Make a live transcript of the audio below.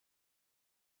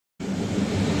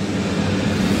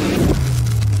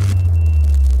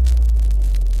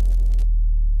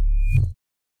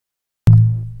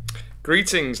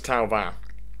Greetings, Talva.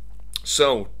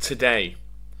 So, today,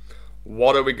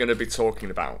 what are we going to be talking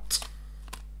about?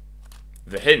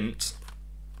 The hint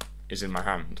is in my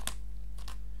hand.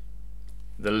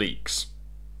 The leaks.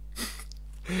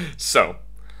 So,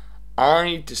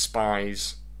 I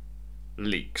despise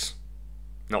leeks.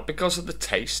 Not because of the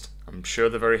taste, I'm sure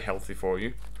they're very healthy for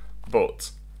you,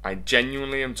 but I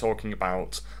genuinely am talking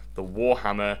about the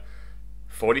Warhammer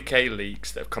 40k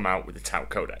leaks that have come out with the Tau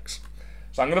Codex.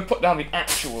 So I'm going to put down the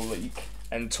actual leak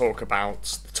and talk about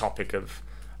the topic of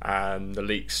the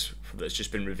leaks that's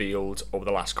just been revealed over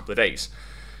the last couple of days.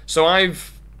 So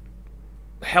I've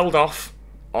held off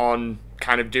on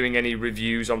kind of doing any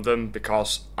reviews on them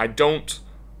because I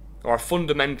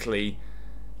fundamentally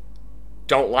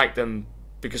don't like them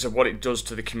because of what it does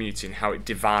to the community and how it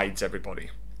divides everybody.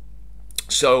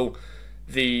 So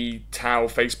the Tau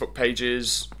Facebook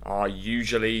pages are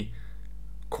usually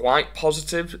quite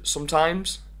positive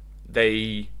sometimes.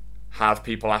 They have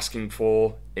people asking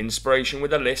for inspiration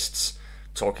with their lists,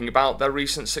 talking about their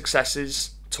recent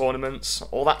successes, tournaments,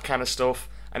 all that kind of stuff,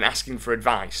 and asking for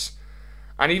advice.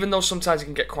 And even though sometimes it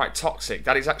can get quite toxic,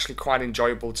 that is actually quite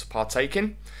enjoyable to partake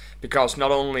in, because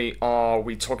not only are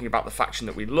we talking about the faction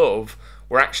that we love,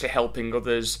 we're actually helping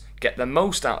others get the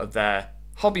most out of their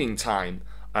hobbying time,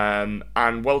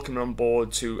 and welcoming on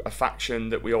board to a faction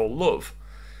that we all love.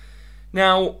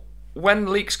 Now,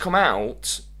 when leaks come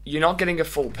out, you're not getting a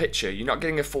full picture, you're not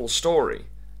getting a full story.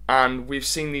 And we've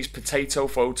seen these potato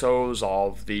photos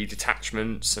of the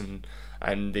detachments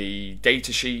and the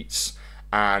data sheets,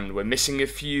 and we're missing a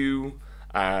few.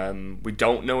 We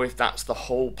don't know if that's the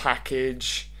whole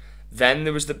package. Then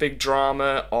there was the big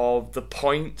drama of the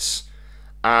points.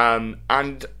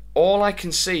 And all I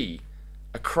can see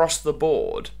across the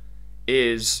board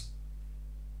is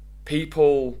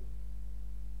people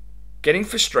getting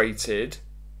frustrated,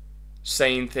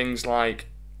 saying things like,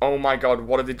 oh my god,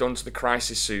 what have they done to the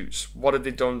crisis suits? What have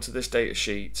they done to this data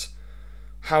sheet?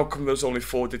 How come there's only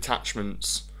 4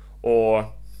 detachments?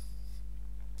 Or,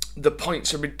 the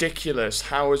points are ridiculous.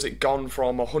 How has it gone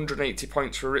from 180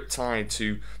 points for Riptide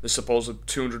to the supposed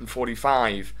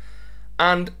 245?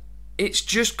 And it's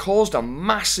just caused a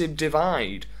massive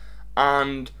divide.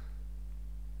 And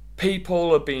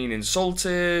people are being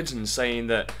insulted and saying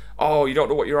that, oh, you don't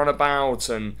know what you're on about,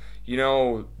 and, you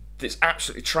know, it's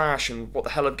absolutely trash, and what the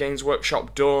hell have Games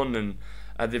Workshop done,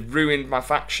 and they've ruined my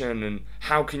faction, and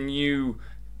how can you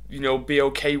know, be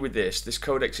okay with this? This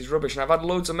codex is rubbish. And I've had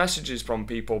loads of messages from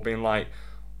people being like,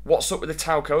 what's up with the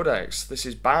Tau Codex? This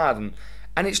is bad,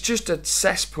 and it's just a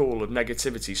cesspool of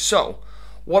negativity. So,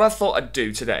 what I thought I'd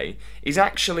do today is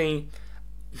actually,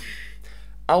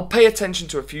 I'll pay attention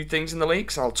to a few things in the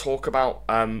leaks. I'll talk about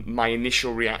my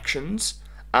initial reactions,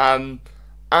 and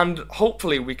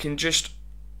hopefully we can just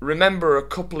remember a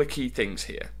couple of key things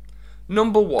here.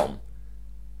 Number one,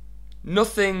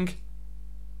 nothing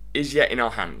is yet in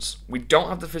our hands. We don't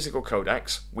have the physical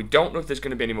codex, we don't know if there's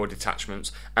going to be any more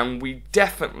detachments, and we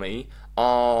definitely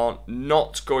are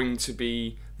not going to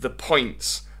be the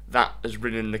points that is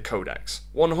written in the codex.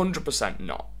 100%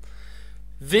 not.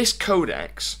 This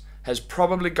codex has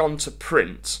probably gone to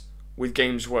print with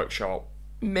Games Workshop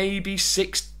maybe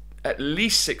at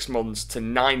least 6 months to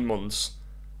 9 months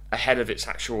ahead of its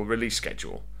actual release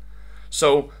schedule.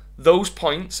 So those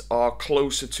points are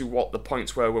closer to what the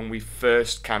points were when we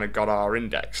first kind of got our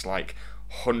index, like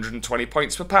 120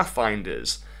 points for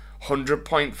Pathfinders, 100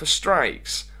 points for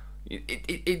Strikes.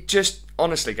 It just,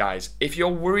 honestly guys, if you're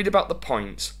worried about the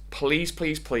points, please,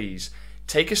 please, please,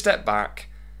 take a step back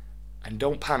and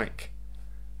don't panic.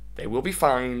 They will be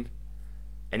fine,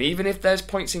 and even if there's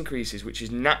points increases, which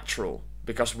is natural,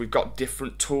 because we've got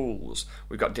different tools,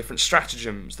 we've got different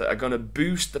stratagems that are going to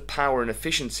boost the power and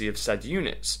efficiency of said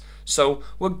units. So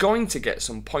we're going to get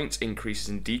some points increases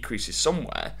and decreases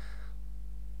somewhere,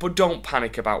 but don't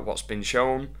panic about what's been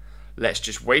shown. Let's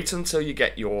just wait until you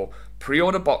get your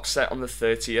pre-order box set on the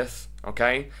 30th,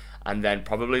 okay? And then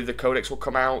probably the codex will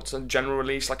come out and general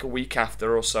release like a week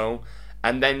after or so,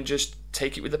 and then just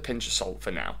take it with a pinch of salt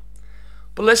for now.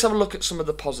 But let's have a look at some of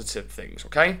the positive things,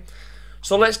 okay?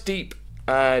 So let's deep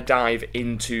dive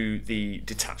into the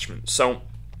detachment. So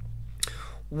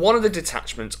one of the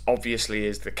detachments obviously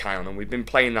is the Kion, and we've been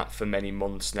playing that for many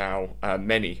months now,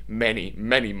 many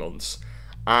months,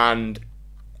 and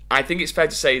I think it's fair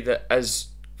to say that as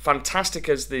fantastic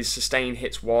as the Sustain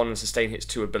Hits 1 and Sustain Hits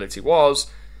 2 ability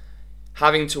was,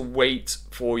 having to wait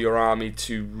for your army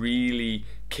to really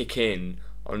kick in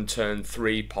on turn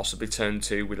 3, possibly turn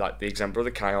 2, with like the example of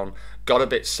the Kion, got a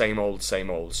bit same old,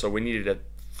 so we needed a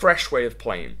fresh way of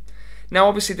playing. Now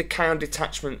obviously the Kion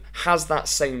detachment has that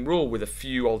same rule with a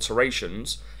few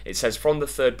alterations. It says from the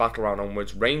 3rd battle round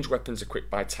onwards, ranged weapons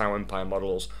equipped by Tau Empire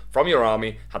models from your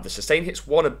army have the Sustain Hits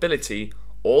 1 ability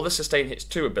or the Sustain Hits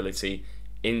 2 ability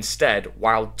instead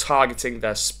while targeting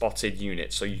their spotted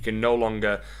unit. So you can no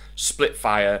longer split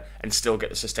fire and still get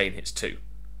the Sustain Hits 2.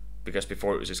 Because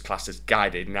before it was just classed as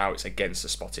guided, now it's against the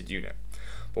spotted unit.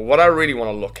 But what I really want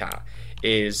to look at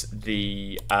is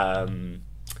the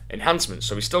enhancements.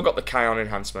 So we still got the Kion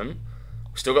enhancement,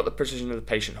 we still got the precision of the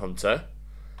Patient Hunter,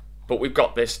 but we've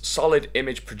got this solid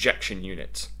image projection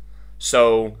unit.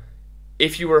 So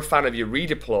if you were a fan of your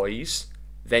redeploys,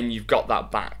 then you've got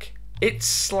that back. It's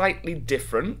slightly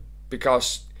different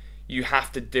because you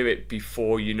have to do it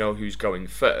before you know who's going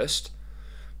first.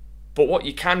 But what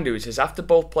you can do is after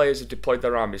both players have deployed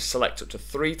their armies, select up to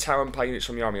 3 Tau Empire units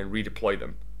from your army and redeploy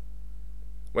them.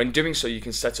 When doing so, you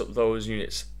can set up those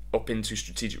units up into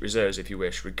strategic reserves if you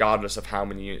wish, regardless of how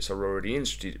many units are already in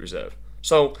strategic reserve.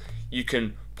 So you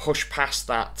can push past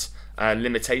that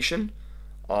limitation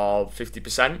of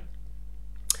 50%,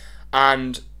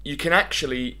 and you can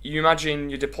actually, you imagine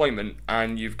your deployment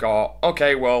and you've got,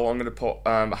 okay, well, I'm going to put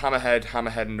a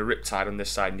Hammerhead, and a Riptide on this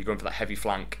side, and you're going for that heavy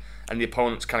flank, and the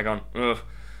opponent's kind of gone, ugh,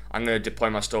 I'm going to deploy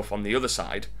my stuff on the other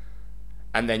side,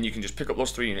 and then you can just pick up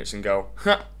those 3 units and go,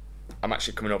 huh, I'm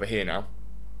actually coming over here now.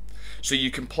 So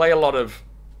you can play a lot of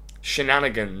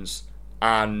shenanigans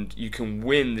and you can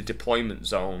win the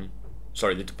deployment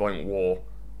war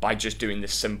by just doing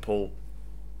this simple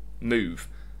move.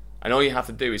 And all you have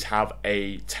to do is have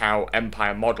a Tau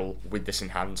Empire model with this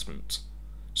enhancement.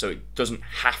 So it doesn't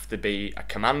have to be a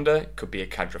commander, it could be a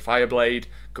Cadre Fireblade,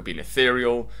 could be an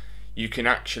Ethereal. You can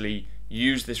actually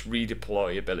use this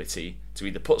redeploy ability to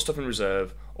either put stuff in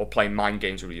reserve or play mind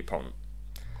games with your opponent.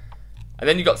 And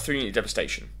then you've got 3 unit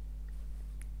devastation.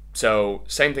 So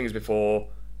same thing as before,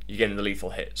 you're getting the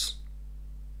lethal hits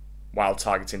while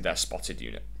targeting their spotted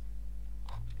unit.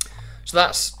 So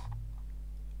that's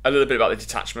a little bit about the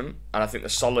detachment, and I think the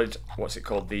solid,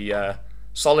 the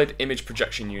solid image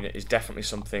projection unit is definitely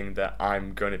something that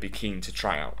I'm going to be keen to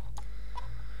try out.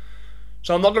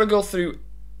 So I'm not going to go through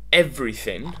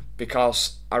everything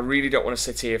because I really don't want to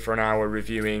sit here for an hour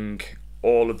reviewing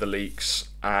all of the leaks.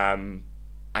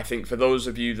 I think for those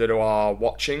of you that are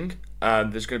watching,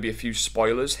 there's going to be a few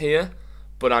spoilers here,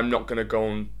 but I'm not going to go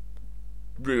and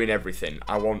ruin everything.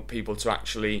 I want people to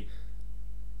actually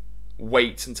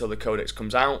wait until the Codex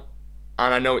comes out,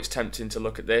 and I know it's tempting to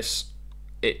look at this.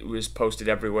 It was posted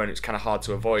everywhere and it's kind of hard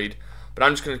to avoid, but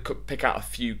I'm just going to pick out a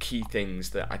few key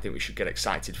things that I think we should get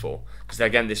excited for, because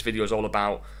again, this video is all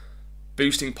about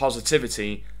boosting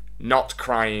positivity, not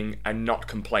crying and not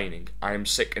complaining. I am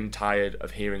sick and tired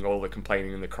of hearing all the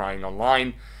complaining and the crying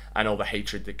online and all the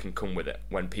hatred that can come with it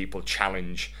when people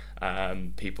challenge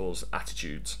people's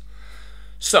attitudes.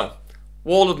 So,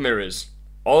 Wall of Mirrors.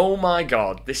 Oh my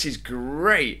god, this is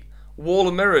great. Wall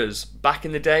of Mirrors, back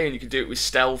in the day, and you could do it with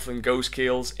Stealth and Ghost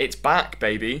Kills. It's back,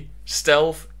 baby.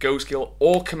 Stealth, Ghost Kill,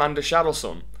 or Commander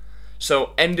Shadowsun.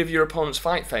 So, end of your opponent's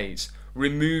fight phase.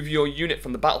 Remove your unit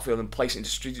from the battlefield and place it into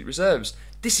strategic reserves.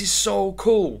 This is so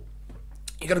cool.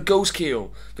 You got a Ghost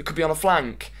Kill that could be on a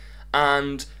flank,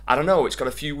 and I don't know, it's got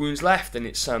a few wounds left, and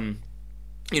it's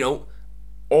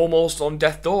almost on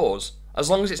death doors. As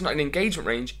long as it's not in engagement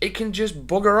range, it can just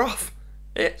bugger off.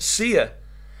 See ya.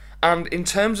 And in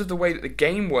terms of the way that the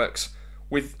game works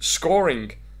with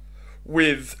scoring,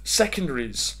 with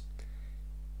secondaries,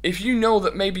 if you know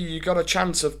that maybe you got a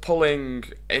chance of pulling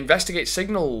Investigate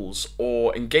Signals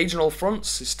or Engage on All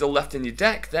Fronts is still left in your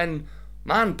deck, then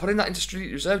man, putting that into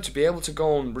Strategic Reserve to be able to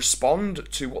go and respond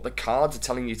to what the cards are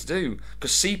telling you to do,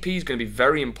 because CP is going to be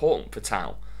very important for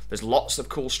Tau. There's lots of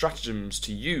cool stratagems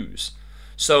to use.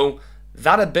 So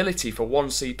that ability for 1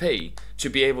 CP to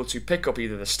be able to pick up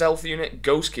either the Stealth unit,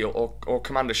 Ghost Kill, or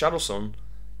Commander Shadowsun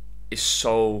is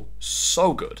so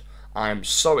good. I am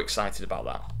so excited about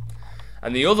that.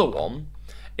 And the other one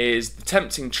is the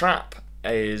Tempting Trap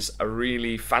is a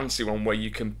really fancy one where you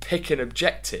can pick an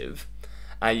objective.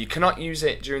 You cannot use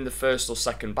it during the first or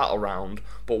second battle round,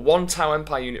 but 1 Tau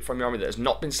Empire unit from your army that has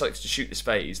not been selected to shoot this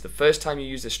phase, the first time you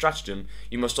use this stratagem,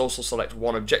 you must also select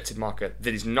 1 objective marker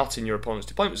that is not in your opponent's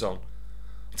deployment zone.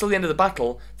 Until the end of the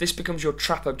battle, this becomes your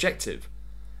trap objective.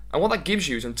 And what that gives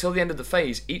you is until the end of the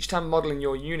phase, each time modelling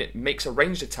your unit makes a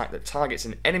ranged attack that targets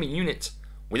an enemy unit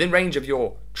within range of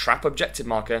your trap objective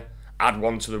marker, add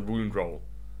 1 to the wound roll.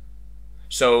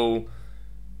 So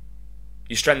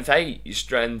your Strength 8, your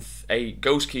Strength 8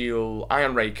 Ghost Kill,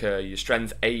 Ion Raker, your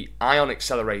Strength 8 Ion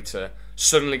Accelerator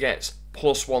suddenly gets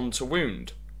 +1 to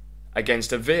wound.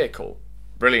 Against a vehicle,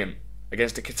 brilliant.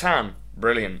 Against a Catan,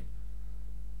 brilliant.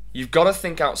 You've got to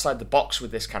think outside the box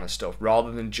with this kind of stuff,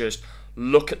 rather than just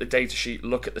look at the datasheet,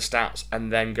 look at the stats,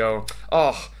 and then go,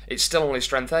 oh, it's still only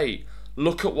strength 8.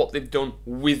 Look at what they've done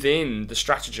within the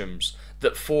stratagems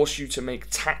that force you to make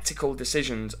tactical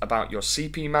decisions about your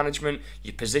CP management,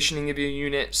 your positioning of your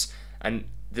units, and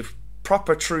the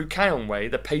proper true Kyle way,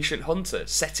 the patient hunter,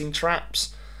 setting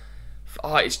traps.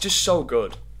 Oh, it's just so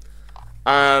good.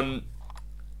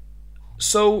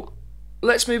 So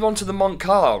let's move on to the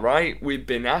Montcar, right? We've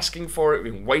been asking for it,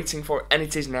 we've been waiting for it, and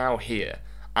it is now here.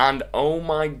 And oh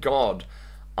my god,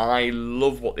 I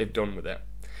love what they've done with it.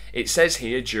 It says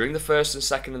here, during the first and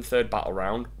second and third battle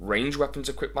round, ranged weapons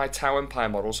equipped by Tau Empire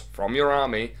models from your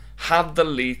army have the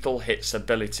lethal hits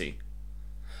ability.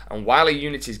 And while a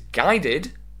unit is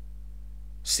guided,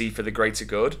 C for the greater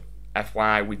good,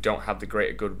 FYI we don't have the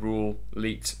greater good rule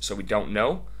leaked, so we don't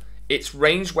know, its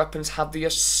ranged weapons have the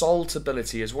assault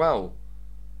ability as well.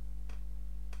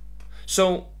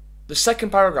 So the second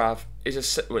paragraph is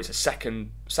it's a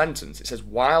second sentence. It says,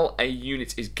 while a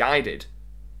unit is guided,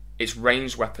 its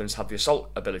ranged weapons have the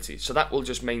assault ability. So that will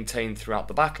just maintain throughout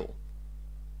the battle.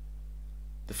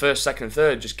 The first, second, and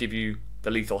third just give you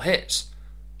the lethal hits.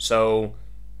 So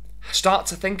start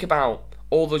to think about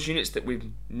all those units that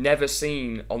we've never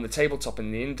seen on the tabletop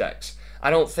in the index.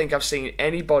 I don't think I've seen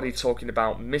anybody talking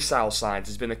about missile sides.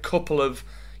 There's been a couple of,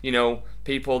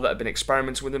 people that have been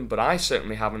experimenting with them, but I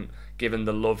certainly haven't given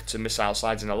the love to missile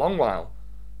sides in a long while.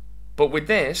 But with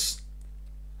this,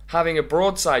 having a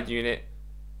broadside unit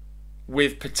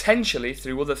with potentially,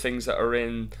 through other things that are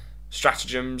in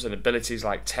stratagems and abilities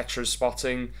like Tetris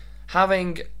spotting,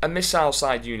 having a missile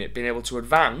side unit being able to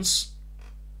advance,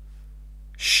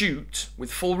 shoot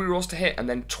with full rerolls to hit and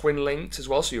then twin linked as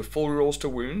well, so you have full rerolls to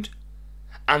wound,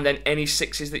 and then any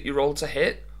 6s that you roll to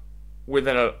hit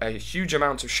within a huge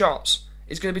amount of shots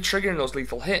is going to be triggering those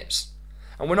lethal hits.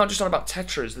 And we're not just on about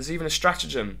Tetris, there's even a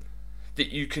stratagem that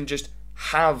you can just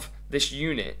have this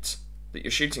unit that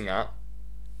you're shooting at,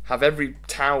 have every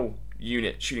Tau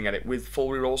unit shooting at it with full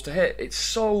rerolls to hit. It's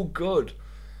so good.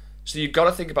 So you've got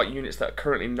to think about units that are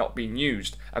currently not being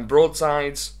used. And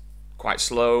broadsides, quite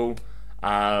slow.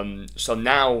 So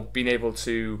now being able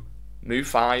to move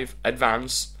 5,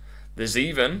 advance. There's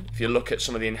even, if you look at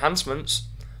some of the enhancements,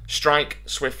 strike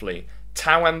swiftly.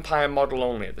 Tau Empire model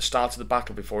only at the start of the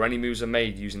battle before any moves are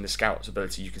made using the Scout's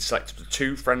ability. You can select up to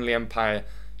 2 friendly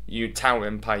Tau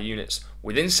Empire units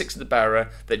within 6 of the bearer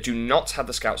that do not have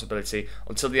the Scout's ability.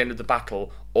 Until the end of the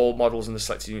battle, all models in the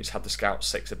selected units have the Scout's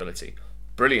 6 ability.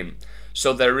 Brilliant.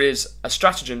 So there is a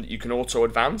stratagem that you can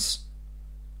auto-advance,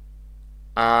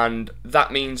 and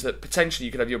that means that potentially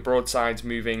you could have your broadsides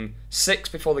moving 6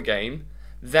 before the game,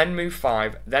 then move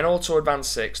 5, then auto-advance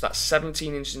 6, that's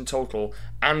 17 inches in total,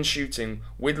 and shooting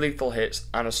with lethal hits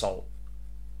and assault.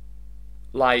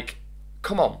 Like,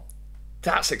 come on,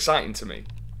 that's exciting to me.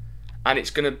 And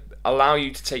it's going to allow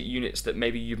you to take units that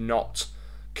maybe you've not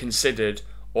considered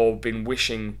or been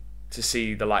wishing to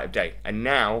see the light of day. And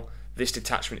now, this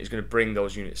detachment is going to bring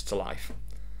those units to life.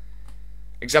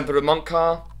 Example of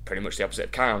Montcar, pretty much the opposite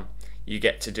of Kyle. You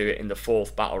get to do it in the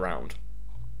 4th battle round.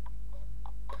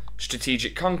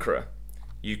 Strategic Conqueror,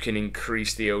 you can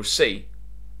increase the OC,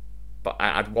 but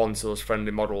add 1 to those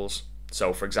friendly models.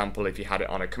 So, for example, if you had it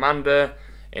on a commander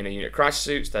in a unit crisis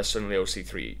suits, they're suddenly OC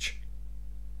 3 each.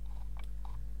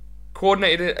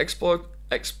 Coordinated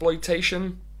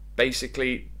exploitation,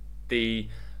 basically the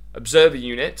observer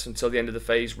unit, until the end of the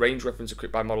phase, range weapons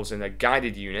equipped by models in their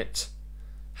guided unit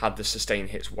had the sustain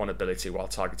hits 1 ability while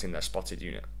targeting their spotted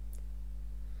unit.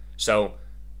 So,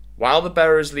 while the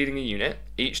bearer is leading a unit,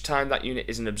 each time that unit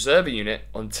is an observer unit,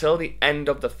 until the end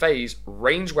of the phase,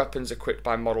 range weapons equipped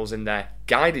by models in their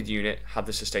guided unit have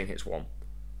the sustain hits 1.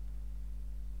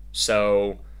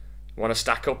 So, you want to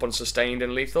stack up on sustained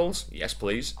and lethals? Yes,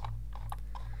 please.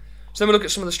 So then we look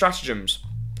at some of the stratagems.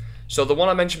 So the one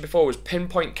I mentioned before was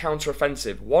pinpoint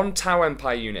counter-offensive. 1 Tau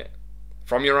Empire unit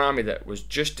from your army that was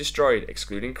just destroyed,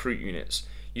 excluding Kroot units.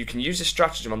 You can use this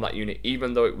stratagem on that unit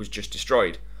even though it was just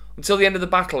destroyed. Until the end of the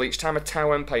battle, each time a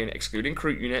Tau Empire unit, excluding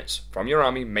Kroot units, from your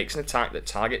army makes an attack that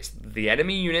targets the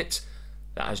enemy unit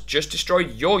that has just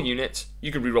destroyed your unit,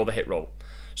 you can reroll the hit roll.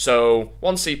 So,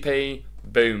 1 CP,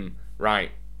 boom,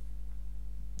 right.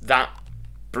 That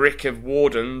brick of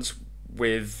wardens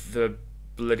with the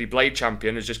bloody blade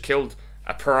champion has just killed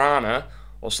a piranha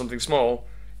or something small.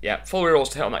 Yeah, full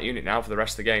rerolls to hit on that unit now for the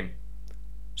rest of the game.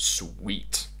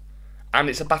 Sweet. And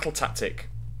it's a battle tactic.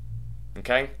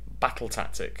 Okay? Battle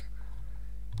tactic.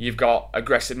 You've got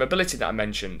aggressive mobility that I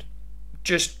mentioned.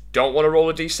 Just don't want to roll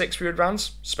a d6 for your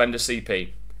advance? Spend a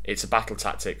CP. It's a battle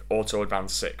tactic. Auto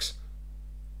advance 6.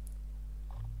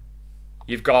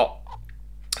 You've got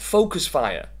Focus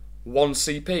fire, 1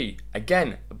 CP.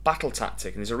 Again, a battle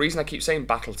tactic. And there's a reason I keep saying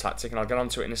battle tactic, and I'll get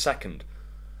onto it in a second.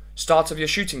 Start of your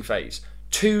shooting phase.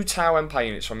 2 Tau Empire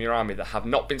units from your army that have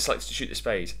not been selected to shoot this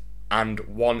phase, and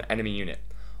 1 enemy unit.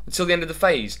 Until the end of the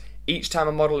phase, each time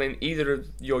a model in either of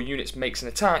your units makes an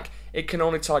attack, it can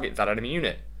only target that enemy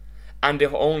unit, and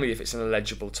only if it's an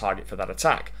eligible target for that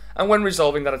attack. And when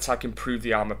resolving that attack, improve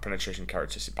the armor penetration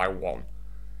characteristic by 1.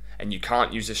 And you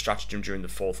can't use this stratagem during the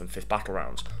 4th and 5th battle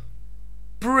rounds.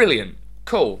 Brilliant,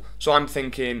 cool. So I'm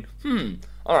thinking,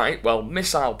 alright, well,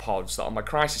 missile pods that are my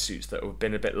crisis suits that have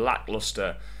been a bit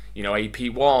lackluster, you know,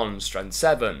 AP1, strength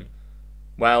 7,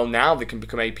 well, now they can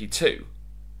become AP2.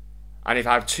 And if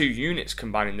I have 2 units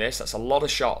combining this, that's a lot of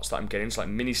shots that I'm getting. It's like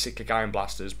mini cyclic iron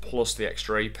blasters plus the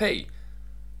extra AP.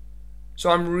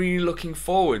 So I'm really looking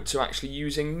forward to actually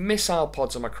using missile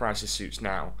pods on my crisis suits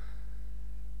now.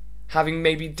 Having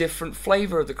maybe different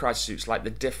flavour of the crisis suits, like the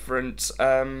different,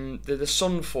 the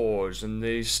Sunforge and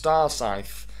the Star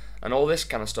Scythe and all this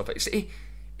kind of stuff.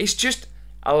 It's just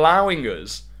allowing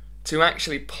us to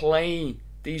actually play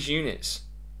these units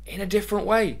in a different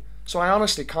way. So I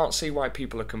honestly can't see why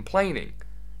people are complaining.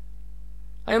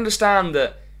 I understand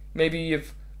that maybe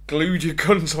you've glued your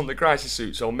guns on the crisis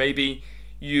suits, or maybe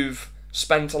you've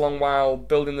spent a long while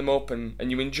building them up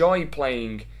and you enjoy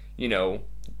playing, you know,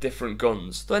 different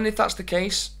guns. Then if that's the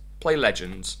case, play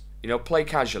Legends. You know, play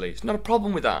casually. It's not a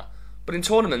problem with that. But in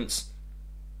tournaments,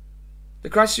 the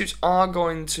crisis suits are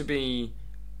going to be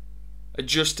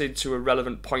adjusted to a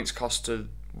relevant points cost to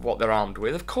what they're armed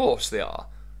with. Of course they are.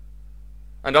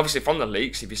 And obviously from the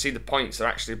leaks, if you see the points, they're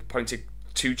actually pointed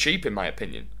too cheap in my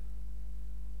opinion.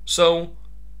 So,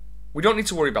 we don't need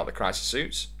to worry about the crisis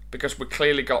suits, because we've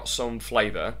clearly got some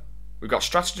flavour. We've got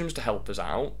stratagems to help us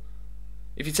out.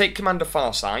 If you take Commander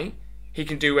Farsight, he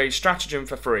can do a stratagem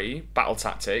for free, battle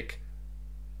tactic,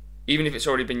 even if it's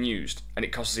already been used, and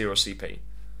it costs 0 CP.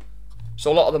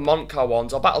 So a lot of the Montcar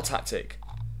ones are battle tactic.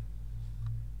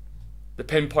 The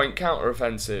pinpoint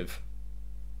counter-offensive,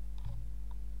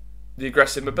 the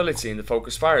aggressive mobility and the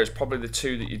focus fire is probably the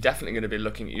 2 that you're definitely going to be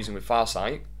looking at using with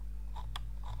Farsight.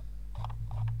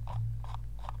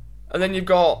 And then you've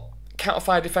got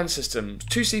counter-fire defense systems.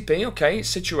 2 CP, okay,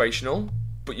 it's situational,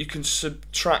 but you can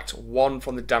subtract 1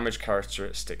 from the damage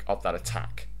characteristic of that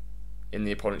attack in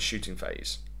the opponent's shooting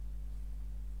phase.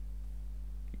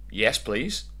 Yes,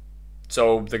 please.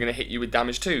 So they're going to hit you with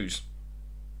damage 2s.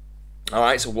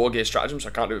 Alright, it's a war gear stratagem, so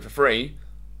I can't do it for free.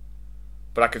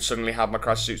 But I could suddenly have my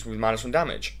crisis suits with -1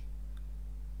 damage.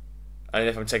 And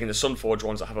if I'm taking the Sunforge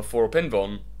ones that have a 4-up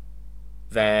invuln,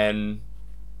 then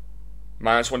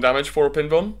 -1 damage, 4-up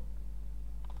invuln.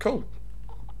 Cool.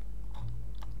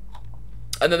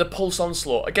 And then the Pulse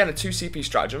Onslaught. Again, a 2 CP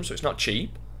stratagem, so it's not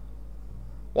cheap.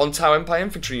 1 Tau Empire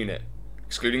infantry unit,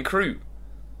 excluding crew.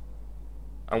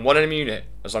 And 1 enemy unit,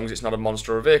 as long as it's not a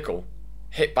monster or a vehicle.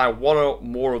 Hit by 1 or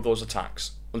more of those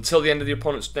attacks. Until the end of the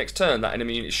opponent's next turn, that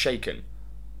enemy unit is shaken.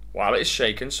 While it is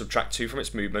shaken, subtract 2 from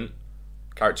its movement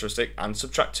characteristic and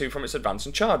subtract 2 from its advance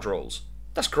and charge rolls.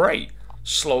 That's great.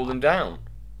 Slow them down.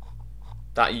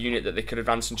 That unit that they could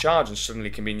advance and charge and suddenly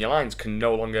can be in your lines can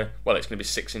no longer, well, it's going to be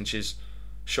 6 inches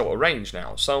shorter range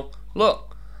now. So,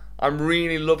 look, I'm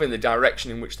really loving the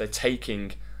direction in which they're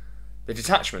taking the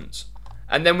detachments.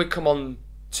 And then we come on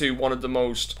to one of the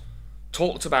most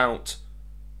talked about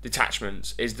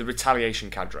detachments is the Retaliation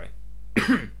Cadre.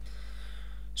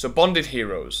 So bonded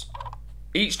heroes.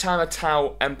 Each time a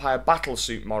Tau Empire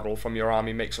battlesuit model from your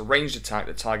army makes a ranged attack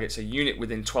that targets a unit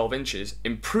within 12 inches,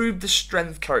 improve the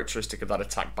strength characteristic of that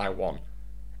attack by 1.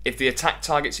 If the attack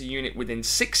targets a unit within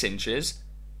 6 inches,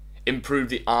 improve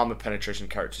the armor penetration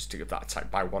characteristic of that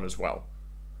attack by 1 as well.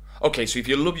 Okay, so if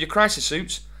you love your crisis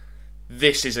suits,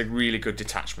 this is a really good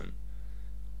detachment.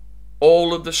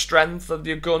 All of the strength of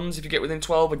your guns, if you get within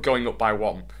 12, are going up by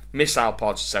 1. Missile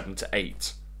pods, 7 to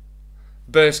 8.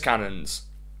 Burst cannons,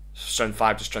 strength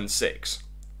 5 to strength 6.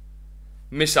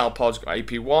 Missile pods got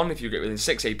AP1, if you get within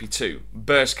 6, AP2.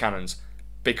 Burst cannons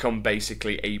become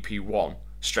basically AP1,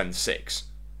 strength 6.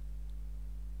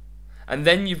 And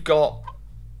then you've got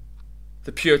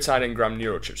the Puretide Engram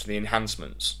neurochips, the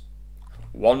enhancements.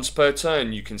 Once per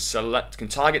turn, you can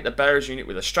target the bearer's unit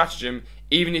with a stratagem,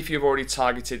 even if you've already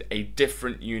targeted a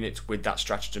different unit with that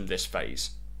stratagem this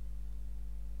phase.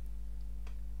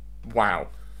 Wow.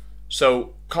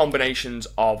 So, combinations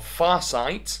of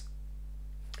Farsight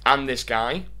and this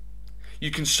guy,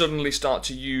 you can suddenly start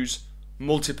to use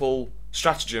multiple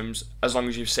stratagems as long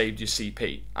as you've saved your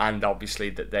CP. And obviously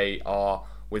that they are,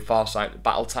 with Farsight,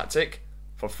 battle tactic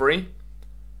for free.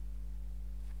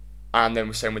 And then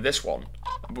we're saying with this one,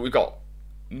 but we've got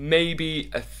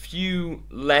maybe a few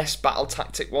less battle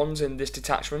tactic ones in this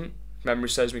detachment. If memory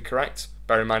serves me correct.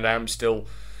 Bear in mind I am still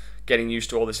getting used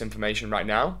to all this information right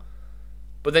now.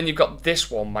 But then you've got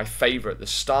this one, my favourite, the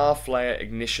Starflare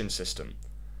Ignition System.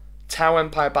 Tau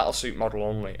Empire battlesuit model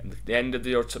only. And at the end of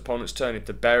your opponent's turn, if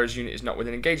the bearer's unit is not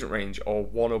within engagement range or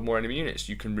one or more enemy units,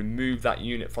 you can remove that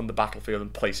unit from the battlefield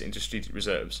and place it into strategic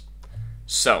reserves.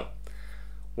 So,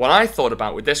 what I thought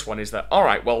about with this one is that,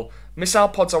 alright, well, missile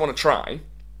pods I want to try,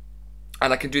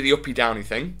 and I can do the uppy-downy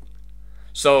thing.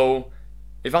 So,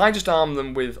 if I just arm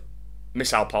them with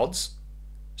missile pods,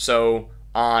 so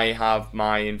I have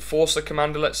my Enforcer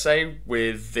commander, let's say,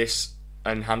 with this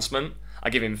enhancement, I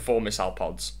give him 4 missile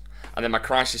pods. And then my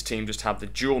Crisis team just have the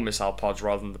dual missile pods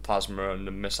rather than the Plasma and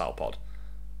the missile pod.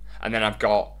 And then I've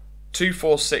got 2,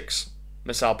 4, 6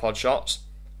 missile pod shots,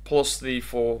 plus the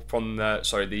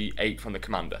 8 from the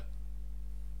commander.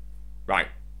 Right,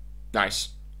 nice.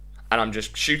 And I'm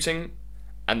just shooting,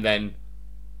 and then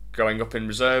going up in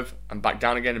reserve, and back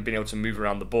down again, and being able to move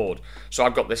around the board. So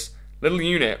I've got this little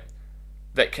unit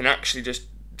that can actually just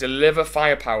deliver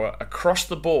firepower across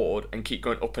the board and keep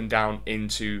going up and down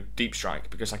into Deep Strike,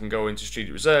 because I can go into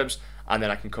strategic reserves and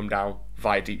then I can come down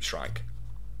via Deep Strike.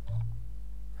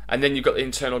 And then you've got the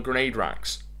internal grenade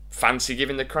racks. Fancy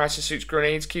giving the Crisis Suits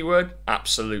grenades keyword?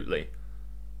 Absolutely.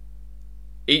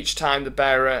 Each time the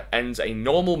bearer ends a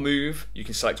normal move, you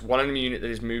can select one enemy unit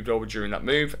that is moved over during that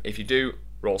move. If you do,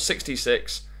 roll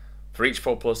 6d6. For each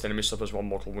 4+, the enemy suffers 1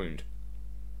 mortal wound.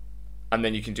 And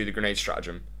then you can do the grenade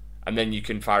stratagem. And then you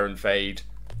can fire and fade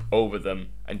over them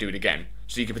and do it again.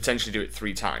 So you could potentially do it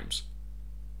 3 times.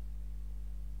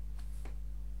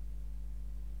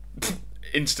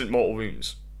 Instant mortal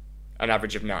wounds. An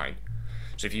average of 9.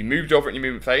 So if you moved over in your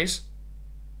movement phase,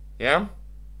 yeah,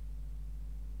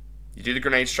 you do the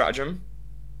grenade stratagem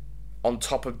on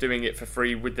top of doing it for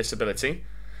free with this ability.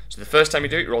 So the first time you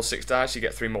do it, you roll 6 dice, you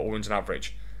get 3 mortal wounds on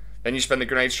average. Then you spend the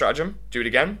grenade stratagem, do it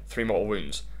again, 3 mortal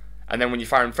wounds. And then when you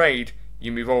fire and fade,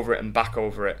 you move over it and back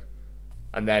over it.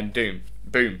 And then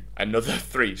boom, another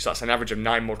 3. So that's an average of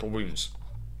 9 mortal wounds.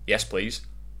 Yes, please.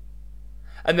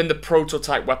 And then the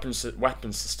prototype weapon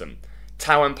system.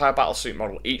 Tau Empire battlesuit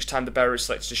model. Each time the bearer is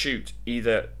selected to shoot,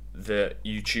 either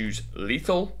you choose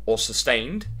lethal or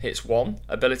sustained, hits 1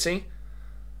 ability.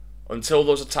 Until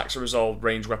those attacks are resolved,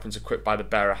 ranged weapons equipped by the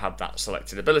bearer have that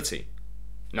selected ability.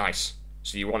 Nice.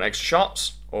 So you want extra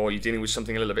shots, or you're dealing with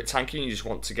something a little bit tanky and you just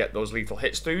want to get those lethal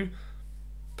hits through.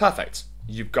 Perfect.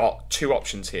 You've got 2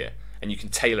 options here, and you can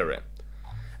tailor it.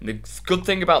 And the good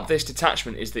thing about this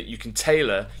detachment is that you can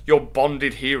tailor your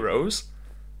bonded heroes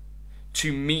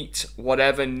to meet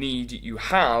whatever need you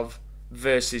have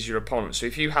versus your opponent. So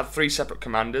if you have 3 separate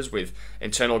commanders with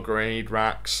internal grenade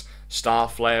racks,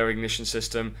 Starflare Ignition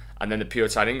System, and then the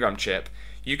Puretide Ingram chip,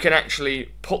 you can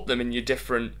actually put them in your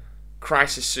different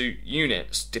Crisis Suit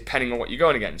units depending on what you're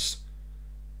going against.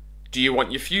 Do you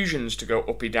want your fusions to go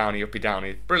uppy downy, uppy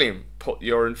downy? Brilliant, put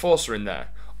your Enforcer in there.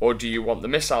 Or do you want the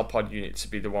missile pod unit to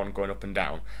be the one going up and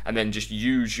down, and then just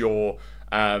use your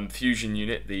fusion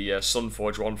unit, the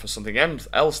Sunforge one, for something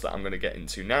else that I'm going to get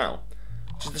into now,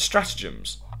 which is the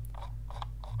stratagems.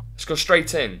 Let's go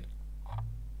straight in.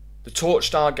 The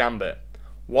Torchstar Gambit.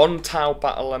 1 Tau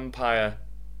Battle Empire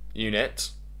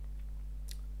unit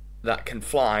that can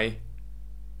fly,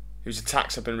 whose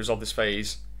attacks have been resolved this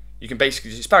phase. You can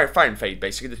basically just fire and fade,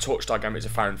 basically. The Torchstar Gambit is a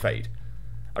fire and fade.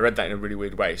 I read that in a really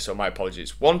weird way, so my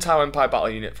apologies. 1 Tau Empire battle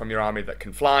unit from your army that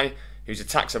can fly, whose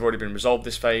attacks have already been resolved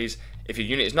this phase. If your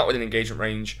unit is not within engagement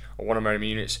range or one of my enemy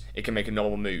units, it can make a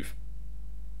normal move.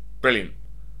 Brilliant.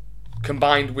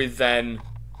 Combined with then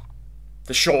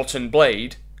the shortened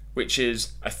blade, which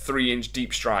is a 3-inch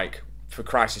deep strike for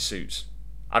Crisis Suits.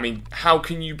 I mean, how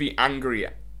can you be angry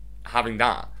at having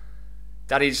that?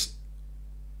 That is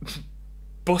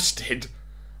busted.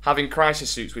 Having Crisis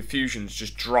Suits with fusions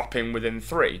just drop in within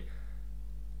 3.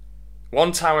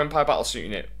 1 Tau Empire battlesuit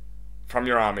unit from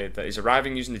your army that is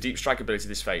arriving using the deep strike ability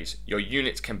this phase. Your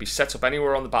unit can be set up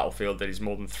anywhere on the battlefield that is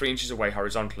more than 3 inches away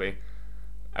horizontally,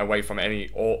 away from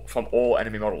all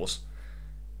enemy models.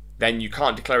 Then you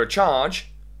can't declare a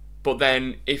charge, but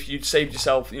then if you'd saved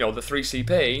yourself, the 3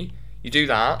 CP, you do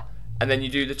that, and then you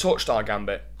do the Torchstar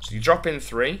Gambit. So you drop in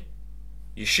 3,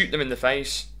 you shoot them in the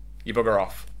face, you bugger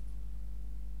off.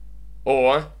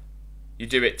 Or you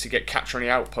do it to get capture on the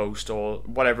outpost or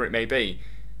whatever it may be.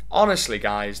 Honestly,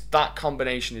 guys, that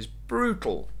combination is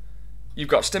brutal. You've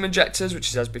got stim injectors, which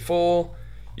is as before.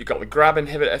 You've got the grab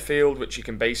inhibitor field, which you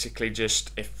can basically just,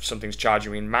 if something's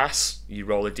charging in mass, you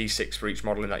roll a d6 for each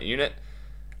model in that unit.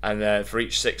 And then for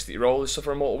each 6 that you roll, you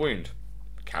suffer a mortal wound.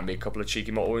 Can be a couple of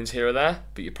cheeky mortal wounds here or there,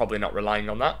 but you're probably not relying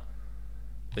on that.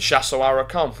 The Chasso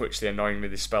Arrowcon, which they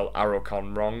annoyingly spell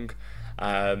Arrowcon wrong,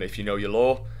 if you know your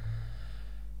lore.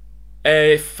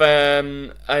 If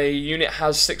a unit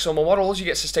has 6 or more models, you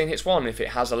get sustain hits 1. If it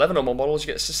has 11 or more models,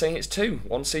 you get sustain hits 2.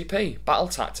 1 CP. Battle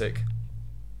tactic.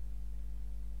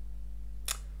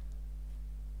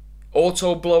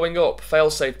 Auto blowing up.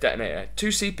 Failsafe detonator. 2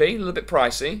 CP. A little bit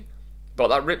pricey. But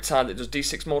that Riptide that does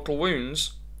D6 mortal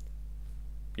wounds,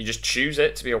 you just choose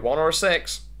it to be a 1 or a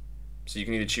 6. So you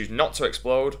can either choose not to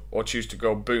explode or choose to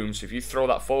go boom. So if you throw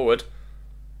that forward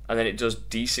and then it does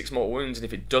D6 mortal wounds, and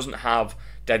if it doesn't have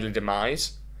deadly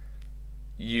demise,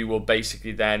 you will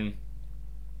basically then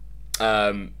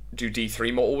do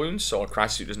D3 mortal wounds. So a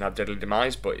crisis suit doesn't have deadly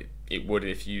demise, but it would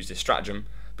if you use this stratagem,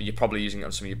 but you're probably using it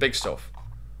on some of your big stuff.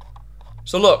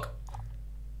 So look,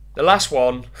 the last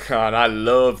one, and I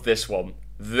love this one,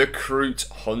 the Kroot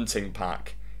Hunting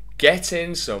Pack. Get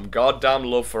in some goddamn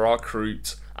love for our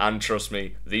Kroot, and trust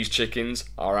me, these chickens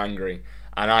are angry,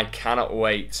 and I cannot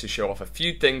wait to show off a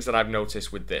few things that I've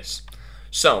noticed with this.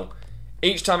 So,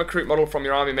 each time a Kroot model from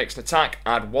your army makes an attack,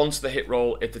 add 1 to the hit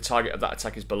roll if the target of that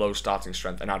attack is below starting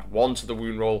strength, and add 1 to the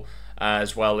wound roll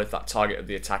as well if that target of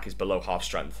the attack is below half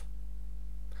strength.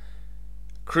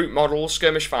 Kroot model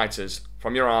skirmish fighters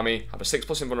from your army have a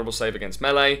 6+ invulnerable save against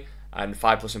melee and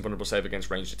 5+ invulnerable save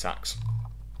against ranged attacks.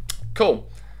 Cool.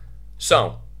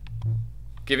 So,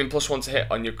 giving +1 to hit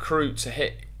on your Kroot to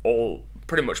hit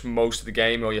pretty much most of the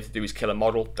game. All you have to do is kill a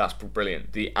model. That's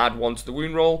brilliant. The add 1 to the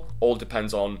wound roll all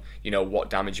depends on, you know, what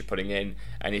damage you're putting in,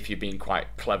 and if you're being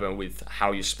quite clever with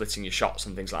how you're splitting your shots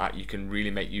and things like that, you can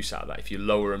really make use out of that. If you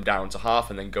lower them down to half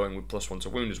and then going with +1 to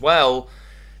wound as well,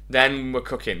 then we're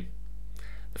cooking.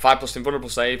 The 5+ invulnerable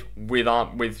save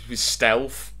with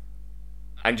stealth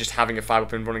and just having a 5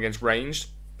 up and run against ranged,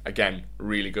 again,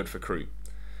 really good for Kroot.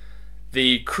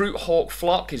 The Kroot Hawk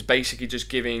Flock is basically just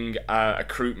giving a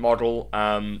Kroot model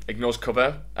ignores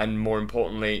cover, and more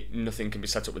importantly, nothing can be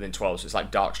set up within 12, so it's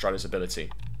like Darkstrider's ability.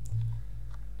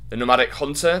 The Nomadic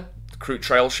Hunter, Kroot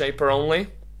Trail Shaper only.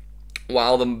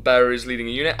 While the bearer is leading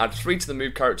a unit, add 3 to the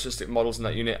move characteristic models in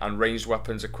that unit, and ranged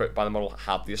weapons equipped by the model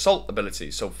have the assault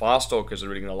ability. So Farstalkers are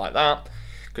really going to like that,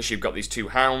 because you've got these 2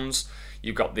 hounds,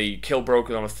 you've got the Kill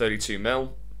Broker on a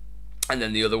 32mm, and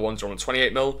then the other ones are on a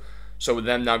 28mm. So with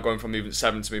them now going from movement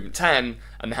 7 to movement 10,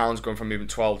 and the hounds going from movement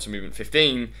 12 to movement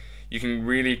 15, you can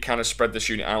really kind of spread this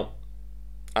unit out.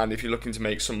 And if you're looking to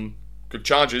make some good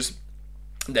charges,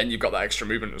 then you've got that extra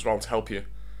movement as well to help you.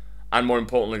 And more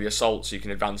importantly, the assault, so you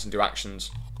can advance and do actions.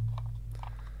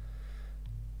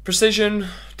 Precision,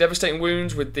 devastating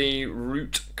wounds with the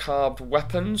root carved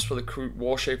weapons for the Kroot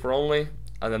Warshaper only,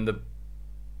 and then the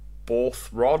Borth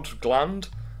Rod Gland.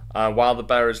 While the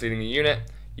bearer is leading a unit,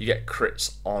 you get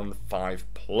crits on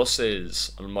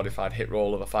 5+s. A modified hit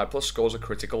roll of a 5+ scores a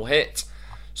critical hit.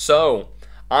 So,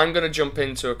 I'm going to jump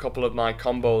into a couple of my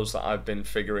combos that I've been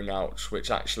figuring out,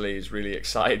 which actually has really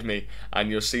excited me, and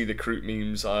you'll see the Kroot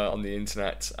memes on the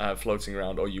internet floating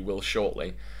around, or you will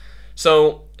shortly.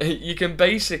 So, you can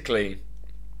basically,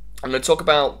 I'm going to talk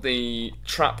about the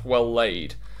Trap Well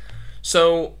Laid.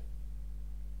 So,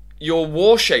 your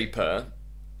Warshaper,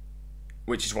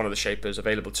 which is one of the Shapers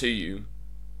available to you,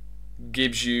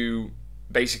 gives you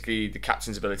basically the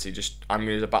captain's ability. Just, I'm going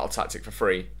to use a battle tactic for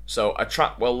free. So a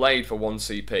Trap Well Laid for 1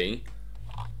 CP.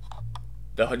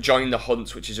 Join the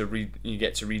Hunt, which is you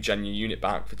get to regen your unit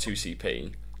back for 2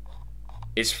 CP,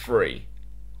 is free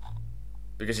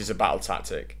because it's a battle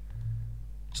tactic.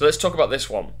 So let's talk about this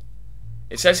one.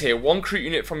 It says here, 1 Kroot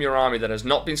unit from your army that has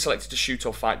not been selected to shoot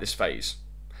or fight this phase.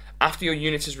 After your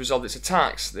unit has resolved its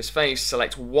attacks this phase,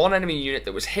 select 1 enemy unit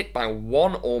that was hit by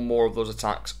 1 or more of those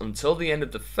attacks until the end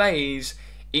of the phase.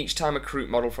 Each time a Kroot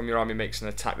model from your army makes an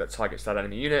attack that targets that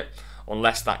enemy unit,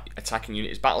 unless that attacking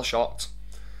unit is battle shocked,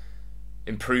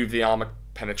 improve the armor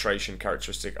penetration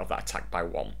characteristic of that attack by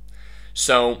 1.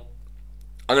 So,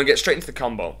 I'm going to get straight into the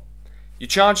combo. You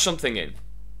charge something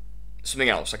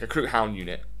else, like a Kroot Hound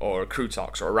unit, or a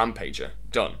Krootox, or a Rampager.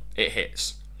 Done. It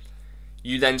hits.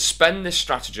 You then spend this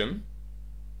stratagem,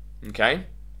 okay,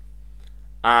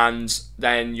 and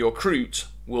then your Kroot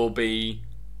will be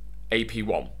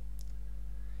AP1.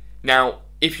 Now,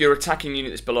 if you're attacking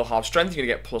unit that's below half strength, you're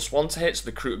going to get +1 to hit, so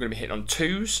the Kroot are going to be hitting on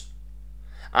 2s.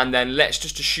 And then let's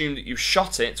just assume that you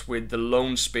shot it with the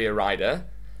Lone Spear Rider.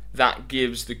 That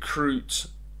gives the Kroot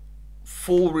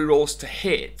full rerolls to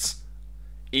hit,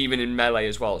 even in melee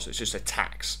as well, so it's just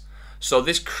attacks. So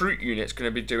this Kroot unit's going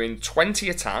to be doing 40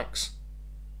 attacks.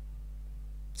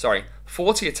 It's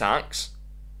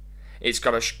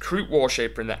got a Kroot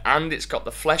Warshaper in there, and it's got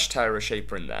the Flesh Terror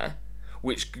Shaper in there,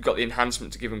 which got the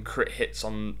enhancement to give them critical hits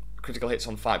on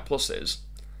 5+s.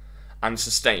 and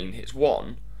sustain hits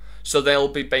 1. So they'll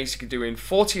be basically doing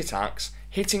 40 attacks,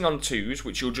 hitting on 2s,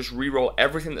 which you'll just reroll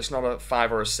everything that's not a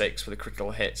 5 or a 6 for the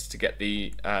critical hits to get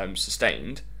the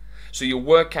sustained. So you'll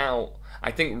work out,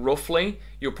 I think roughly,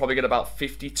 you'll probably get about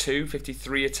 52,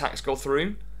 53 attacks go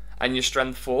through, and your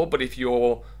strength 4, but if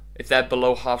they're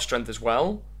below half strength as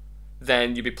well,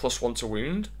 then you'll be +1 to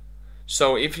wound.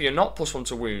 So if you're not +1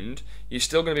 to wound, you're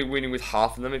still going to be wounding with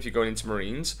half of them if you're going into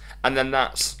Marines, and then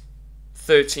that's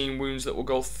 13 wounds that will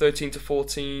go, 13 to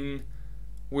 14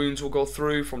 wounds will go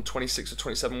through from 26 to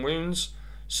 27 wounds.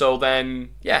 So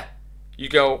then, yeah, you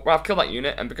go, well, I've killed that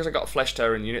unit, and because I got a Flesh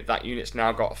Terror in the unit, that unit's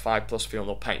now got a 5+ Feel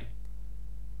No Pain.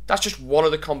 That's just one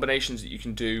of the combinations that you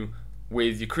can do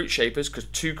with your Crute Shapers, because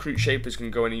 2 Crute Shapers can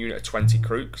go in a unit of 20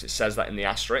 Crute, because it says that in the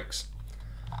asterisks.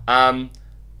 And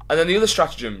then the other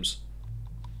stratagems,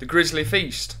 the Grisly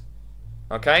Feast.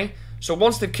 Okay? So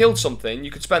once they've killed something, you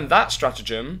could spend that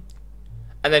stratagem,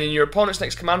 and then in your opponent's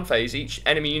next command phase, each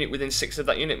enemy unit within 6 of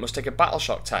that unit must take a Battle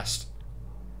Shock test.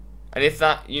 And if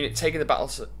that unit taking the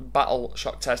Battle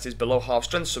Shock test is below half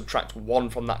strength, subtract 1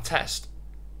 from that test.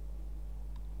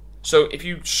 So if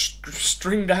you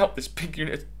stringed out this big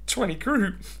unit of 20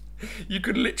 Crute, you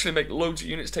could literally make loads of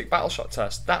units take Battle Shock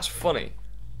tests. That's funny.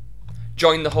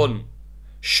 Join the Hunt.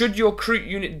 Should your Crute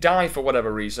unit die for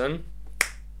whatever reason,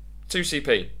 2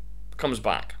 CP comes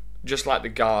back, just like the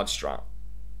Guard strat.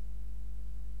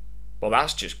 Well,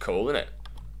 that's just cool, isn't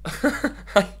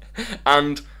it?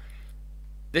 And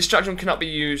this stratagem cannot be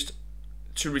used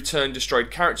to return destroyed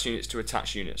character units to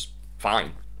attached units.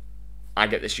 Fine. I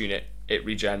get this unit, it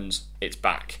regens, it's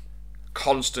back.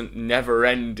 Constant,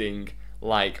 never-ending,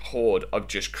 like, horde of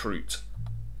just Crute.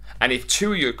 And if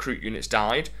 2 of your Crute units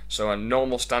died, so a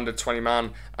normal standard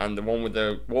 20-man and the one with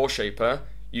the War Shaper,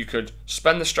 you could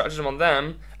spend the stratagem on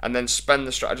them, and then spend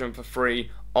the stratagem for free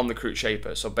on the Crute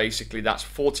Shaper. So basically that's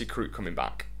 40 Crute coming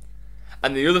back.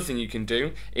 And the other thing you can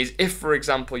do is if, for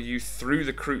example, you threw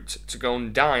the Crute to go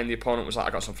and die and the opponent was like, I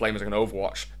got some flamers, I'm going to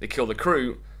overwatch, they kill the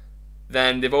Crute,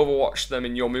 then they've overwatched them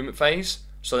in your movement phase,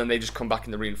 so then they just come back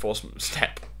in the reinforcement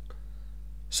step.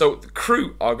 So the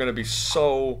Crute are going to be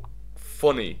so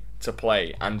funny to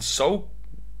play and so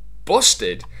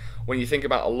busted when you think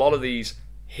about a lot of these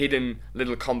hidden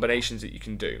little combinations that you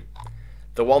can do.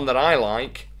 The one that I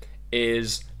like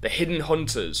is the Hidden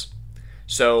Hunters.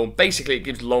 So basically it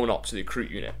gives lone op to the Crute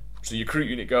unit. So your Crute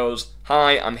unit goes,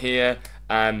 hi, I'm here,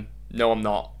 no I'm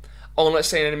not. Oh, and let's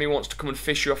say an enemy wants to come and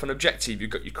fish you off an objective.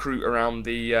 You've got your Crute around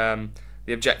the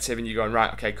objective and you're going,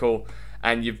 right, okay, cool.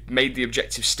 And you've made the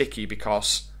objective sticky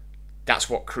because that's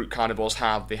what Crute carnivores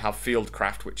have. They have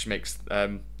Fieldcraft, which makes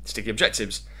sticky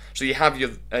objectives. So you have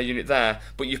your unit there,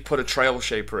 but you've put a Trail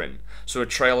Shaper in. So a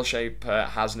Trail Shaper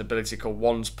has an ability called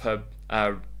once per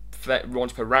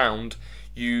round,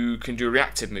 you can do a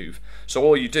reactive move. So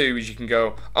all you do is you can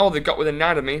go, oh, they've got within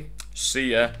 9 of me,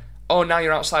 see ya. Oh, now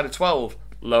you're outside of 12,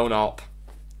 lone op.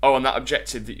 Oh, and that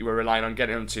objective that you were relying on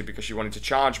getting onto because you wanted to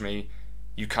charge me,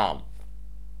 you can't.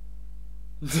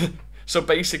 So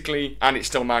basically, and it's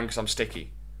still mine because I'm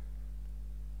sticky.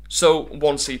 So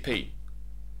 1 CP.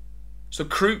 So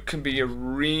Crute can be a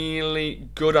really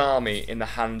good army in the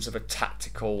hands of a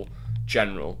tactical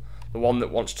general. The one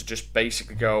that wants to just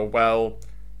basically go, well,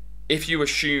 if you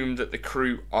assume that the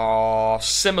Crute are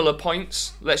similar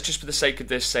points, let's just for the sake of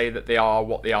this say that they are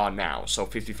what they are now. So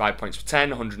 55 points for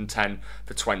 10, 110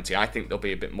 for 20. I think they'll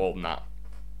be a bit more than that.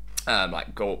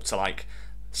 Like go up to like,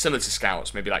 similar to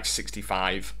Scouts, maybe like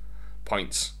 65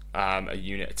 points a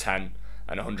unit of 10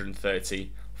 and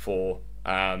 130 for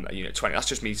a unit of 20. That's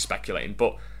just me speculating.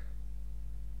 But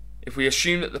if we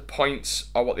assume that the points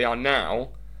are what they are now,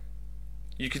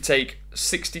 you could take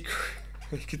 60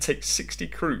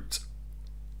 Crute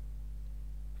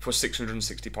for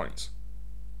 660 points.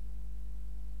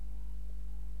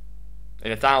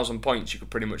 In 1,000 points, you could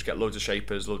pretty much get loads of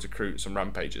Shapers, loads of Crutes, and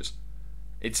Rampages.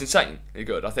 It's insane. It's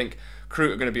good. I think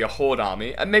Crute are going to be a horde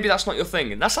army, and maybe that's not your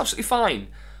thing, and that's absolutely fine.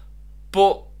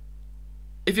 But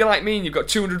if you're like me and you've got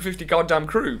 250 goddamn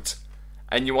Crute,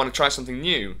 and you want to try something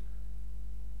new,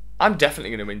 I'm definitely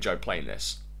going to enjoy playing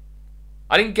this.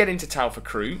 I didn't get into Tau for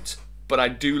Crute, but I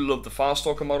do love the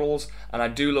Farstalker models, and I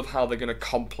do love how they're going to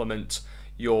complement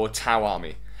your Tau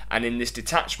army. And in this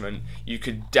detachment, you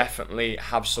could definitely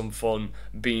have some fun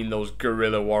being those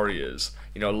guerrilla warriors,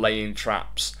 you know, laying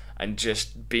traps and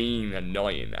just being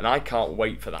annoying. And I can't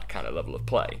wait for that kind of level of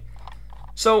play.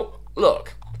 So,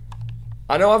 look,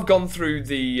 I know I've gone through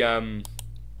the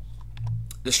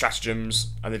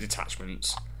stratagems and the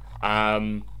detachments.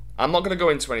 I'm not going to go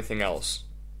into anything else,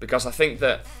 because I think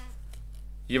that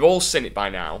you've all seen it by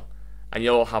now, and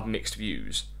you'll all have mixed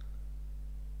views.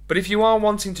 But if you are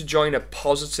wanting to join a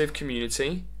positive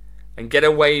community and get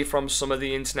away from some of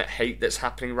the internet hate that's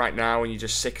happening right now, and you're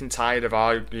just sick and tired of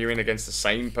arguing against the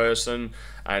same person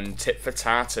and tit for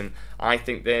tat and I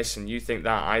think this and you think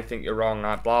that, I think you're wrong,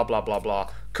 blah blah blah blah,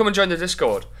 come and join the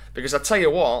Discord, because I tell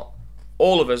you what,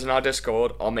 all of us in our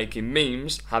Discord are making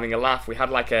memes, having a laugh. We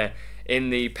had in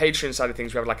the Patreon side of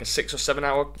things, we have like a 6 or 7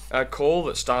 hour call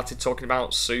that started talking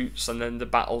about suits, and then the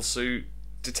battle suit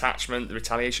detachment, the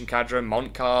retaliation cadre,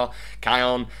 Montcar,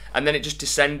 Kion, and then it just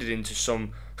descended into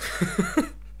some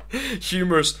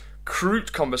humorous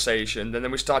crude conversation. And then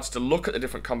we started to look at the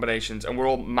different combinations, and we're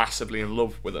all massively in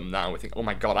love with them now. We think, oh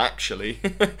my god, actually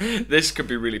this could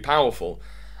be really powerful.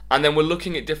 And then we're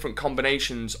looking at different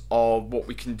combinations of what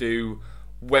we can do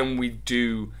when we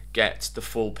do get the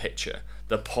full picture,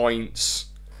 the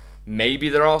points. Maybe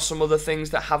there are some other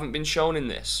things that haven't been shown in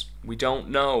this, we don't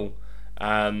know.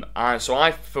 So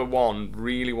I, for one,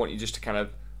 really want you just to kind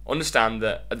of understand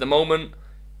that at the moment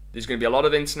there's going to be a lot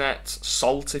of internet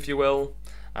salt, if you will,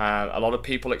 a lot of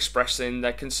people expressing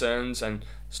their concerns, and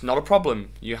it's not a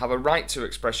problem. You have a right to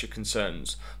express your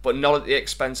concerns, but not at the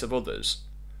expense of others.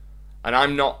 And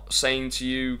I'm not saying to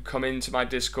you, come into my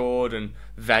Discord and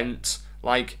vent.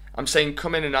 Like, I'm saying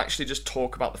come in and actually just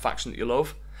talk about the faction that you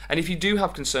love. And if you do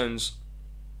have concerns,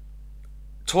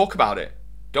 talk about it.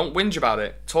 Don't whinge about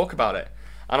it. Talk about it.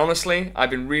 And honestly, I've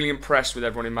been really impressed with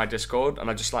everyone in my Discord, and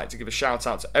I'd just like to give a shout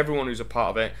out to everyone who's a part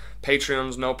of it.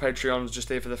 Patreons, no Patreons, just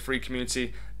here for the free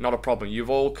community, not a problem. You've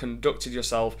all conducted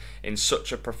yourself in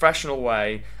such a professional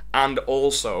way, and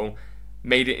also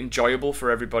made it enjoyable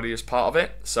for everybody as part of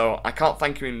it. So I can't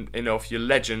thank you enough. You're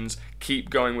legends. Keep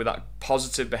going with that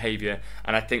positive behaviour,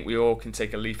 and I think we all can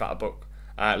take a leaf out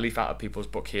of people's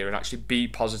book here and actually be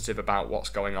positive about what's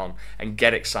going on and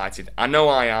get excited. I know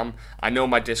I am. I know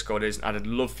my Discord is, and I'd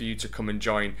love for you to come and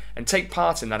join and take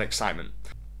part in that excitement.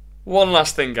 One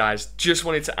last thing, guys, just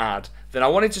wanted to add that I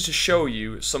wanted to show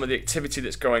you some of the activity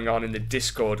that's going on in the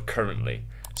Discord currently.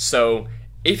 So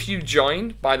if you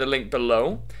join by the link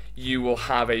below, you will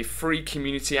have a free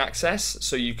community access,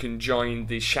 so you can join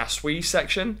the Chasui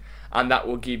section, and that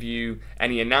will give you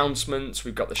any announcements.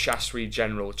 We've got the Chasui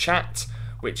general chat,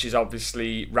 which is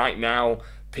obviously right now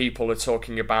people are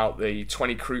talking about the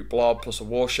 20 Kroot blob plus a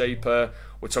War Shaper.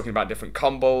 We're talking about different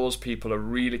combos. People are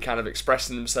really kind of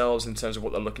expressing themselves in terms of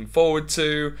what they're looking forward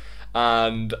to,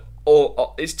 and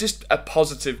it's just a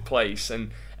positive place,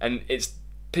 and it's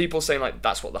people saying like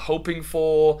that's what they're hoping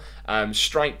for.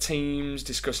 Strike teams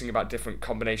discussing about different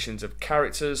combinations of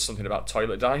characters, something about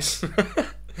toilet dice.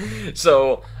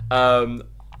 So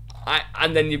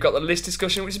and then you've got the list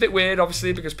discussion, which is a bit weird,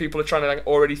 obviously, because people are trying to like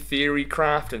already theory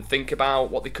craft and think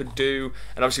about what they could do,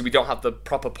 and obviously we don't have the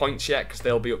proper points yet because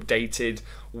they'll be updated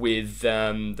with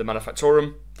the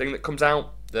Manufactorum thing that comes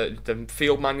out, the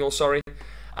field manual, sorry.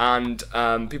 And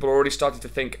people are already starting to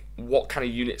think, what kind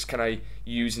of units can I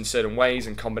use in certain ways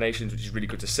and combinations, which is really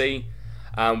good to see.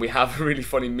 We have a really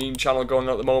funny meme channel going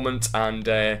on at the moment,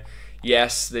 and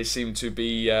yes, they seem to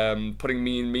be putting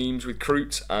me in memes with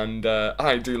Kroot, and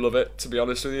I do love it, to be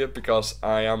honest with you, because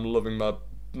I am loving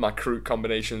my Kroot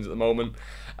combinations at the moment.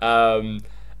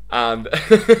 And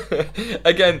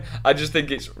again, I just think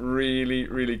it's really,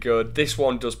 really good. This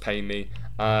one does pay me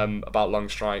about Long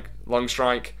Strike. Long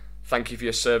Strike, thank you for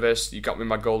your service. You got me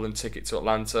my golden ticket to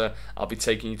Atlanta. I'll be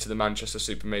taking you to the Manchester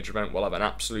Super Major event. We'll have an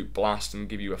absolute blast and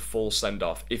give you a full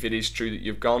send-off. If it is true that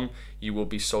you've gone, you will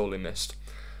be sorely missed.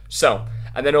 So,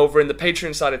 and then over in the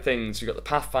Patreon side of things, we've got the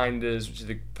Pathfinders, which are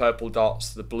the purple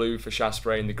dots, the blue for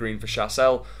Shaspray and the green for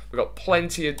Chassel. We've got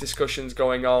plenty of discussions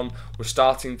going on. We're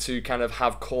starting to kind of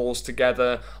have calls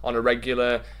together on a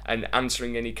regular and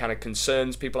answering any kind of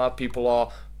concerns people have. People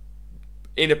are,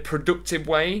 in a productive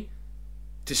way,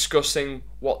 discussing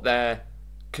what they're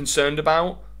concerned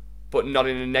about, but not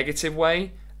in a negative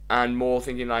way, and more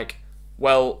thinking like,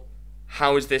 well,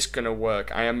 how is this going to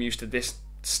work? I am used to this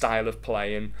style of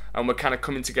play, and we're kind of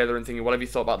coming together and thinking, what have you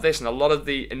thought about this? And a lot of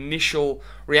the initial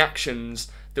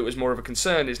reactions that was more of a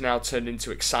concern is now turned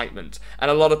into excitement, and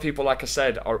a lot of people, like I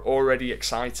said, are already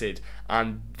excited,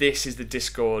 and this is the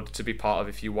Discord to be part of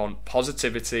if you want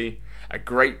positivity, a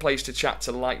great place to chat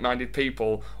to like-minded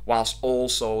people whilst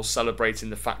also celebrating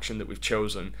the faction that we've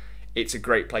chosen. It's a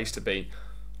great place to be.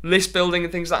 List building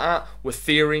and things like that, we're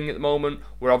theorying at the moment.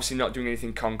 We're obviously not doing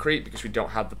anything concrete because we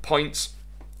don't have the points.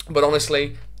 But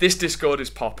honestly, this Discord is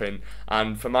popping,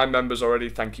 and for my members already,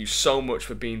 thank you so much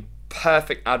for being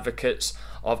perfect advocates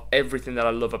of everything that I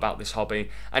love about this hobby.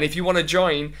 And if you want to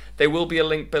join, there will be a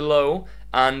link below,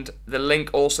 and the link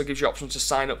also gives you options to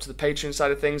sign up to the Patreon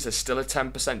side of things. There's still a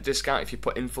 10% discount if you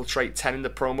put Infiltrate10 in the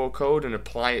promo code and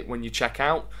apply it when you check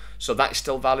out. so that's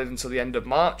still valid until the end of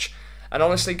March. And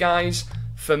honestly guys,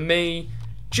 for me,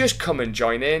 just come and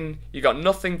join in. You got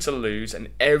nothing to lose and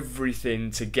everything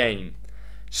to gain.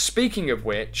 Speaking of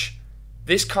which,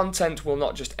 this content will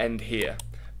not just end here,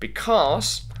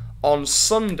 because on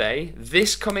Sunday,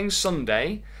 this coming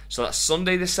Sunday, so that's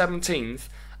Sunday the 17th,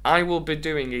 I will be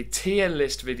doing a tier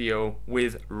list video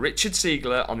with Richard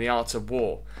Seigler on the art of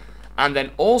war. And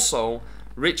then also,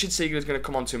 Richard Seigler is going to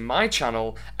come onto my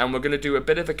channel and we're going to do a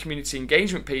bit of a community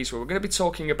engagement piece where we're going to be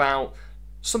talking about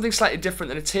something slightly different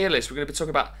than a tier list. We're going to be talking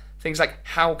about things like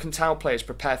how can Tau players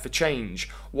prepare for change,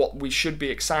 what we should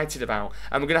be excited about,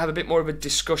 and we're going to have a bit more of a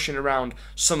discussion around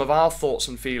some of our thoughts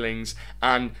and feelings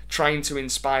and trying to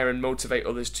inspire and motivate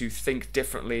others to think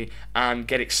differently and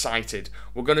get excited.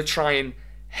 We're going to try and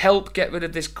help get rid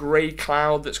of this grey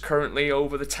cloud that's currently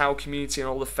over the Tau community and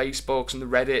all the Facebooks and the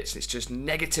Reddits. It's just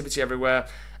negativity everywhere,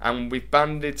 and we've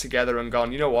banded together and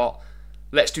gone, you know what,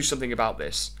 let's do something about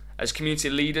this. As community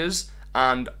leaders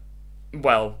and,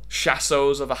 well,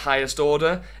 chassos of the highest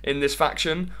order in this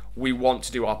faction, we want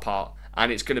to do our part,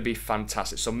 and it's going to be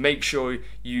fantastic. So make sure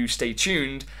you stay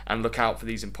tuned and look out for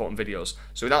these important videos.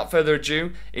 So without further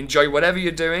ado, enjoy whatever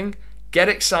you're doing, get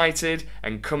excited,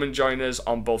 and come and join us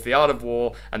on both the Art of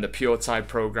War and the Puretide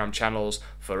Program channels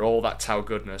for all that Tau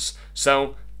goodness.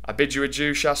 So I bid you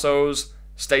adieu, chassos.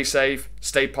 Stay safe,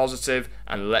 stay positive,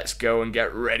 and let's go and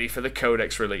get ready for the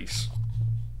Codex release.